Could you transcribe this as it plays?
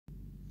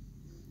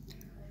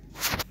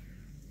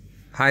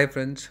Hi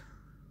friends,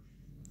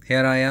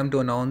 here I am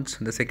to announce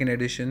the second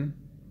edition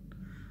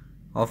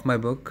of my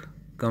book,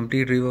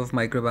 Complete Review of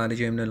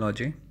Microbiology and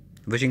Immunology,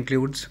 which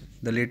includes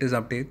the latest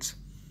updates,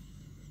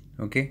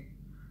 okay,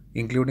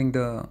 including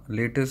the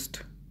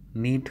latest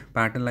NEET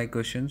pattern-like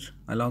questions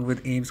along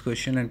with AIMS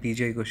question and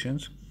PGI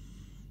questions,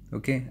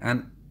 okay,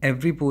 and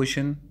every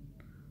portion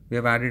we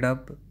have added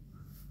up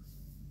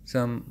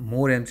some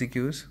more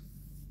MCQs,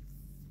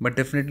 but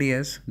definitely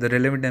yes, the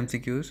relevant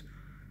MCQs,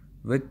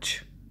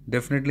 which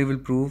definitely will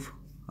prove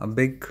a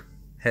big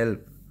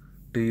help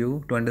to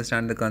you to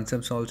understand the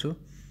concepts also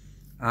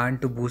and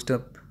to boost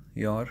up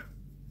your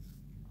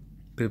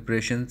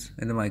preparations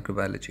in the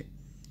microbiology.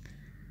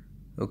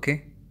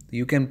 Okay,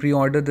 you can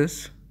pre-order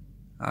this,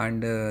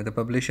 and the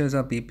publishers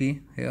are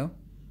PP here,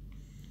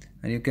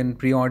 and you can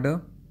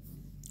pre-order.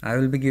 I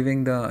will be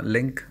giving the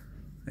link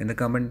in the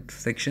comment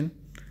section.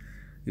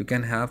 You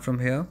can have from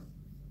here,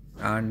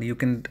 and you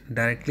can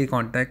directly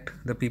contact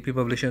the PP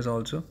publishers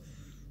also.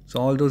 So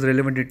all those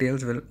relevant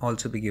details will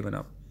also be given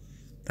up.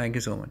 Thank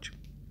you so much.